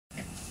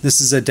This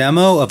is a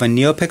demo of a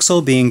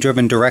NeoPixel being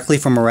driven directly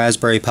from a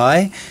Raspberry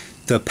Pi.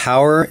 The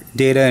power,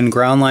 data, and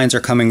ground lines are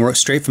coming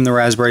straight from the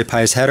Raspberry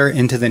Pi's header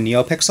into the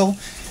NeoPixel.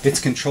 It's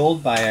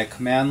controlled by a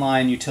command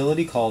line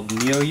utility called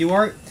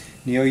NeoUART.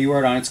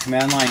 NeoUART on its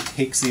command line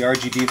takes the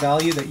RGB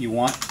value that you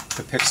want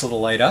the pixel to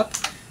light up.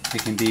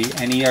 It can be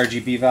any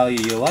RGB value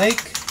you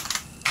like.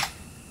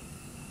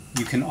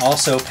 You can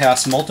also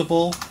pass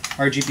multiple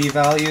RGB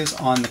values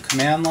on the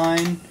command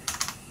line,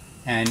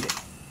 and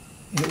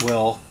it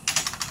will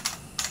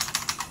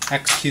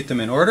execute them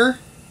in order.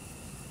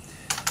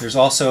 There's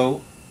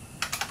also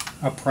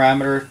a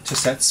parameter to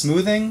set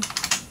smoothing,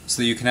 so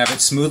that you can have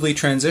it smoothly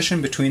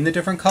transition between the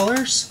different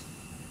colors.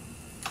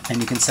 And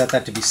you can set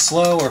that to be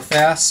slow or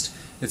fast.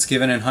 It's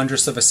given in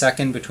hundredths of a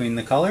second between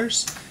the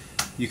colors.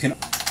 You can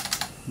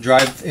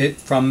drive it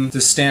from the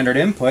standard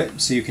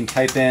input, so you can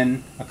type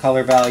in a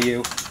color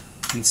value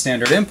in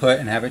standard input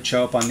and have it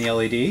show up on the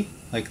LED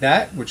like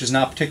that, which is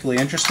not particularly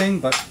interesting,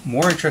 but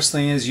more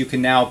interesting is you can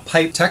now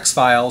pipe text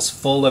files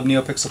full of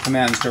NeoPixel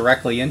commands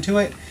directly into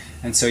it,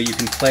 and so you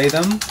can play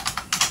them.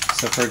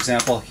 So for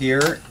example,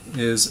 here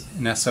is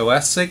an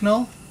SOS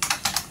signal,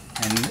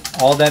 and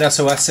all that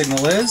SOS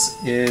signal is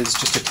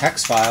just a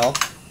text file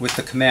with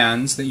the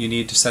commands that you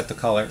need to set the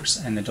colors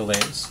and the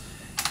delays.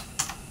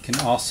 You can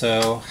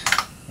also,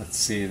 let's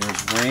see,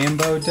 there's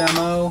Rainbow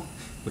Demo,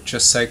 which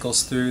just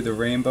cycles through the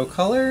rainbow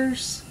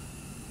colors.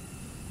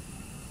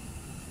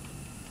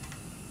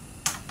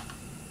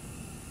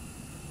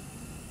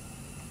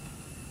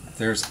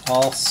 There's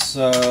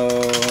also,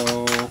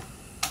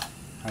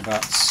 how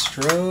about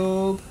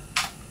strobe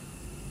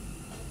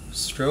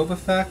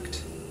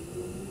effect,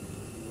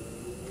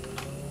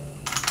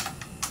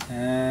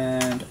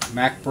 and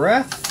Mac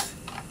Breath,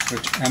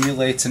 which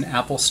emulates an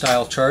Apple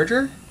style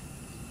charger.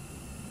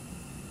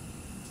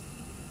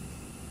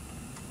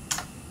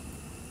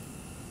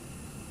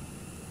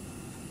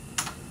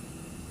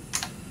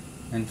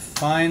 And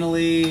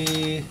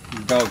finally,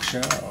 Dog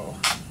Show.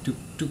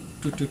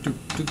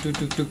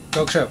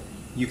 Dog Show.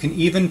 You can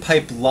even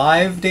pipe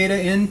live data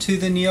into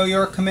the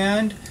NeoUART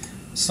command,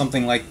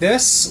 something like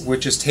this,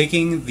 which is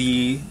taking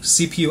the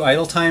CPU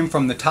idle time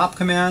from the top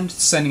command,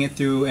 sending it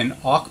through an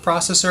awk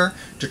processor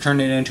to turn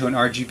it into an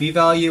RGB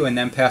value, and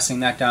then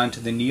passing that down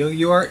to the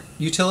NeoUART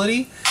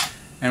utility.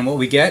 And what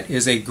we get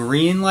is a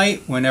green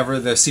light whenever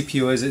the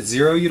CPU is at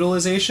 0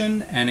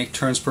 utilization, and it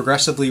turns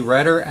progressively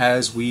redder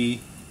as we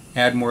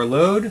add more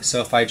load.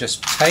 So if I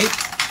just type,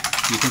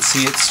 you can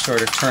see it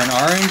sort of turn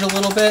orange a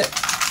little bit.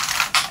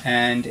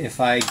 And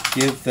if I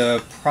give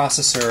the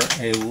processor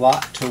a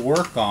lot to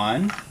work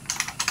on,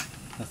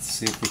 let's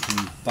see if we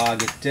can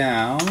bog it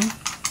down,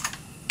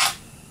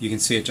 you can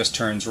see it just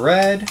turns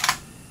red,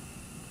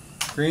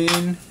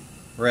 green,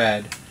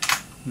 red.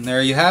 And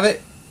there you have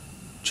it.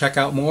 Check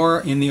out more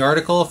in the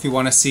article if you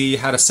want to see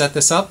how to set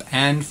this up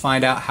and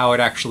find out how it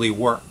actually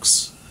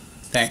works.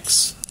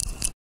 Thanks.